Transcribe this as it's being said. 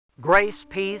Grace,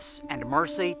 peace, and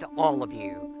mercy to all of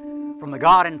you from the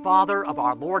God and Father of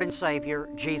our Lord and Savior,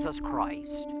 Jesus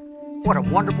Christ. What a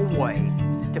wonderful way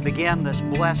to begin this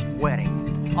blessed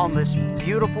wedding on this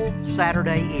beautiful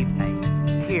Saturday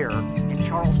evening here in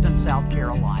Charleston, South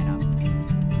Carolina.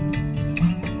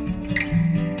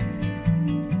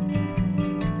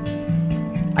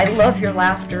 I love your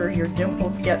laughter, your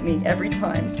dimples get me every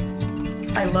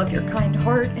time. I love your kind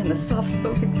heart and the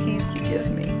soft-spoken peace you give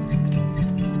me.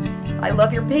 I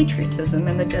love your patriotism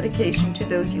and the dedication to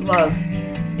those you love.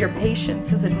 Your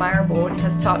patience is admirable and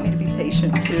has taught me to be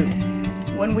patient too.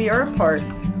 When we are apart,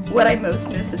 what I most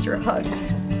miss is your hugs.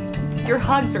 Your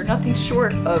hugs are nothing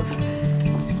short of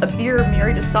a beer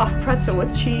married a soft pretzel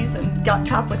with cheese and got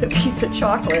topped with a piece of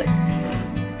chocolate.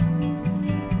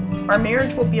 Our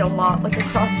marriage will be a lot like a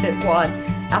CrossFit WOD.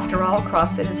 After all,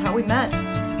 CrossFit is how we met.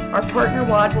 Our partner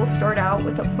WOD will start out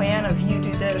with a plan of you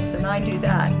do this and I do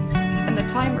that. And the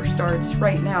timer starts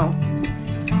right now.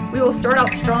 We will start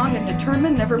out strong and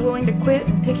determined, never willing to quit,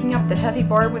 and picking up the heavy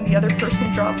bar when the other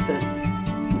person drops it.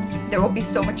 There will be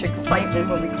so much excitement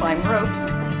when we climb ropes,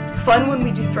 fun when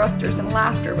we do thrusters, and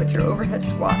laughter with your overhead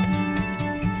squats.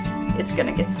 It's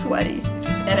gonna get sweaty,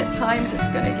 and at times it's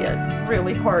gonna get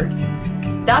really hard.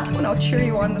 That's when I'll cheer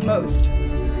you on the most.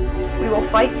 We will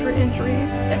fight through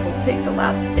injuries, and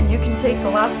you can take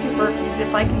the last few burpees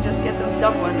if I can just get those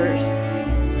double unders.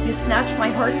 You snatch my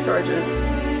heart, Sergeant.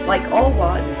 Like all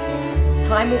WODs,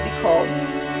 time will be called,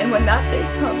 and when that day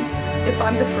comes, if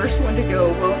I'm the first one to go,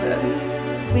 well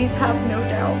then, please have no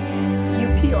doubt, you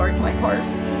PR'd my heart.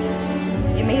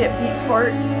 You made it beat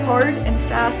hard and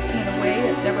fast and in a way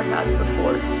it never has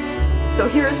before. So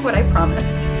here's what I promise.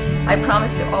 I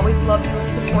promise to always love you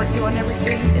and support you on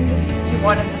everything you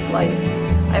want in this life.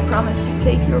 I promise to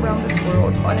take you around this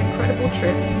world on incredible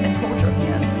trips and hold your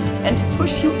hand, and to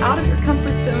push you out of your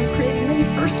comfort zone, creating many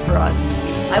firsts for us.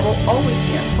 I will always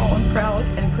stand tall and proud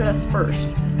and put us first.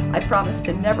 I promise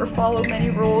to never follow many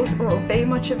rules or obey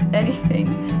much of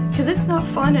anything, because it's not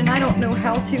fun and I don't know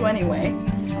how to anyway.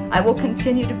 I will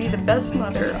continue to be the best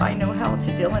mother I know how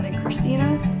to Dylan and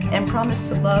Christina, and promise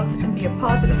to love and be a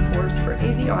positive force for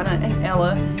Aviana and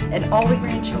Ella and all the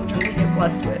grandchildren we get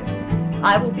blessed with.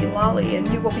 I will be Lolly and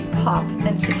you will be Pop,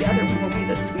 and together we will be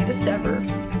the sweetest ever.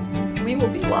 We will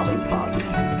be Lollipop.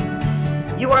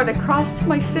 You are the cross to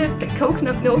my fit, the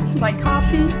coconut milk to my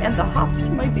coffee, and the hops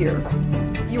to my beer.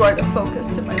 You are the focus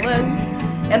to my lens,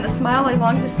 and the smile I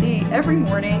long to see every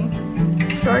morning.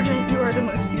 Sergeant, you are the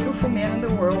most beautiful man in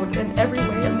the world, in every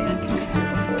way a man can be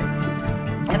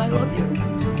beautiful. And I love you.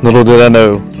 Little did I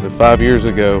know that 5 years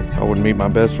ago, I would meet my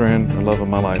best friend and love of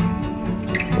my life.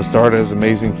 What started as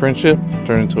amazing friendship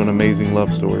turned into an amazing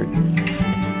love story.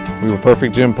 We were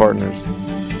perfect gym partners.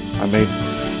 I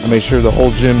made sure the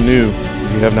whole gym knew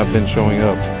you have not been showing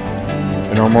up.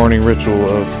 And our morning ritual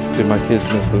of, did my kids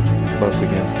miss the bus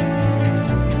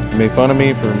again? You made fun of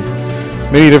me for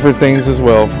many different things as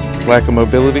well, lack of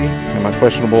mobility and my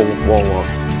questionable wall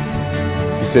walks.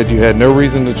 You said you had no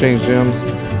reason to change gyms,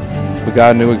 but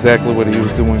God knew exactly what he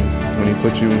was doing when he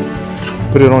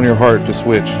put it on your heart to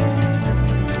switch.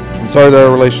 I'm sorry that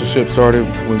our relationship started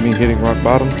with me hitting rock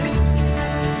bottom,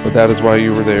 but that is why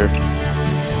you were there.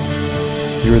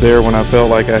 You were there when I felt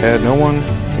like I had no one.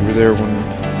 You were there when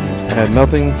I had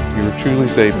nothing. You were truly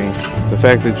saved me. The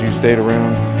fact that you stayed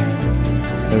around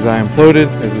as I imploded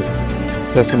is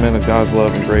a testament of God's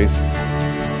love and grace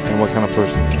and what kind of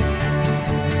person you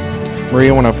are.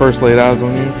 Maria, when I first laid eyes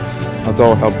on you, I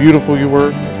thought how beautiful you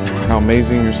were, how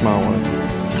amazing your smile was.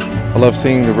 I love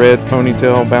seeing the red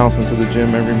ponytail bounce into the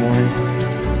gym every morning.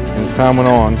 And as time went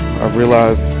on, I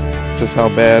realized just how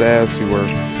badass you were,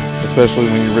 especially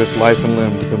when you risked life and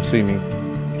limb to come see me.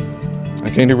 I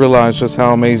came to realize just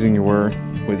how amazing you were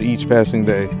with each passing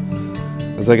day.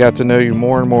 As I got to know you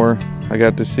more and more, I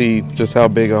got to see just how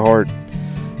big a heart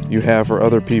you have for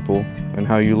other people and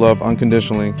how you love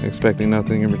unconditionally, expecting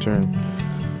nothing in return.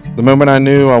 The moment I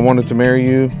knew I wanted to marry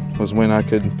you was when I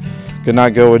could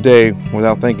not go a day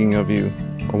without thinking of you.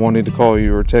 I wanted to call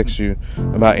you or text you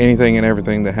about anything and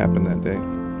everything that happened that day.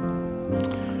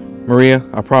 Maria,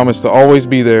 I promise to always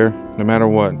be there no matter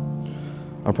what.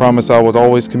 I promise I would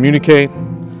always communicate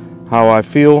how I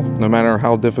feel no matter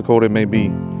how difficult it may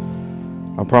be.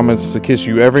 I promise to kiss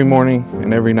you every morning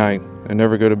and every night and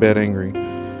never go to bed angry.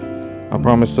 I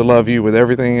promise to love you with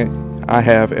everything I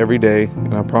have every day,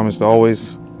 and I promise to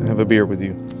always have a beer with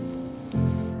you.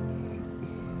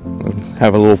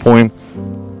 Have a little poem.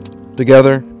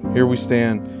 Together, here we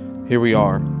stand, here we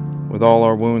are, with all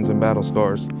our wounds and battle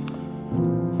scars.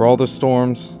 For all the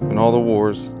storms and all the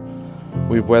wars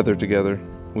we've weathered together,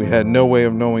 we had no way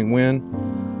of knowing when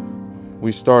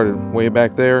we started way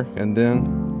back there, and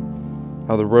then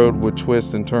how the road would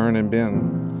twist and turn and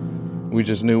bend. We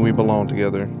just knew we belonged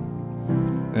together.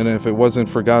 And if it wasn't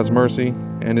for God's mercy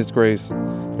and His grace,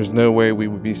 there's no way we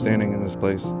would be standing in this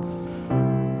place.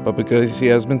 But because He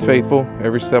has been faithful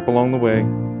every step along the way,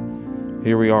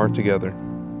 here we are together.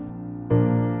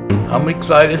 I'm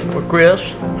excited for Chris.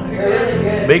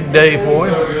 Big day for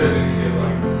him.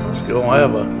 He's going to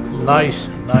have a nice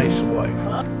wife.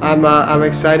 I'm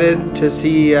excited to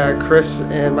see Chris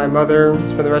and my mother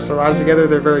spend the rest of their lives together.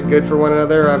 They're very good for one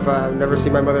another. I've never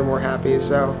seen my mother more happy,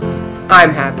 so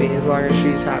I'm happy as long as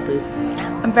she's happy.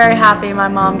 I'm very happy my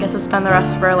mom gets to spend the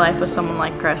rest of her life with someone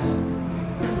like Chris.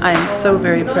 I am so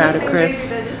very proud of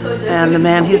Chris and the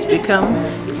man he's become,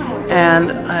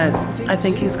 and I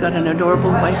think he's got an adorable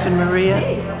wife in Maria,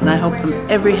 and I hope them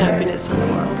every happiness in the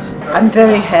world. I'm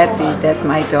very happy that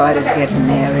my daughter's getting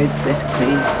married with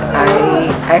Chris.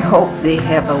 I hope they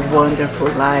have a wonderful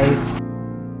life.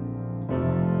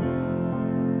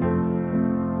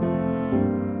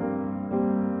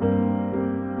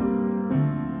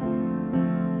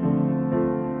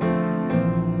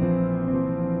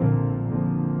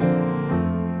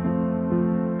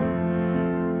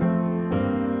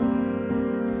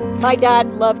 My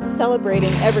dad loved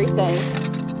celebrating everything.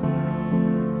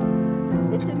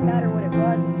 It didn't matter what it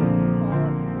was, if it was small,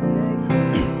 big,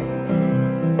 champagne,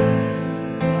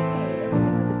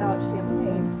 everything was about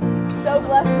champagne. We're so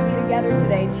blessed to be together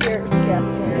today. Cheers. Yes.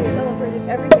 We celebrated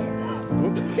everything.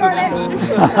 Darn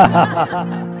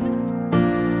it!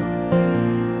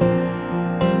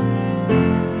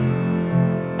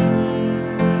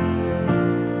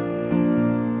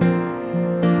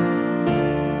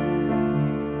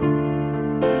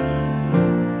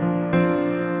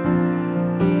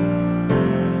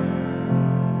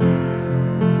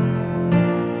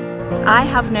 I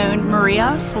have known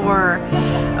Maria for,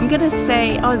 I'm gonna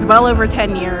say, well over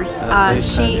 10 years.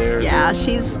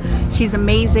 She's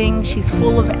amazing. She's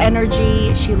full of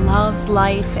energy. She loves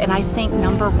life, and I think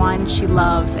number one, she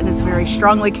loves and is very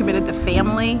strongly committed to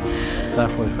family.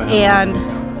 Definitely family.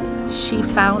 And she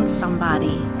found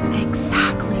somebody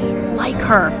exactly like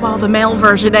her. Well, the male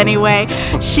version anyway.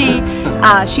 She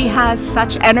has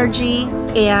such energy,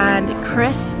 and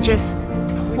Chris just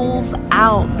pulls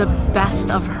out the best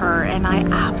of her, and I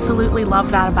absolutely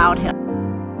love that about him.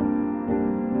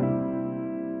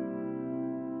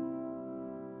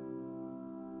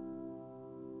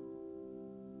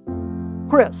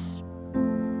 Chris,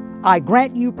 I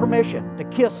grant you permission to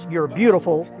kiss your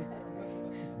beautiful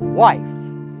wife.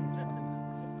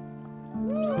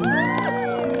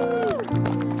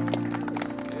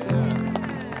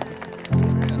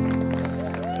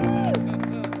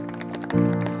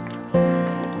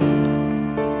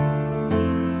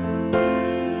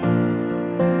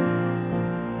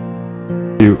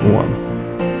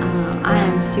 I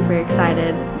am super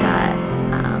excited that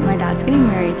my dad's getting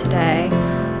married today,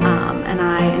 and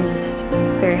I am just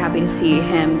very happy to see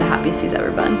him the happiest he's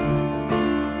ever been.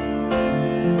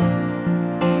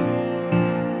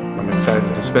 I'm excited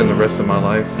to spend the rest of my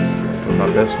life with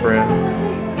my best friend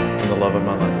and the love of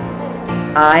my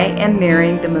life. I am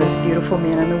marrying the most beautiful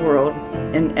man in the world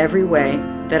in every way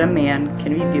that a man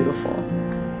can be beautiful.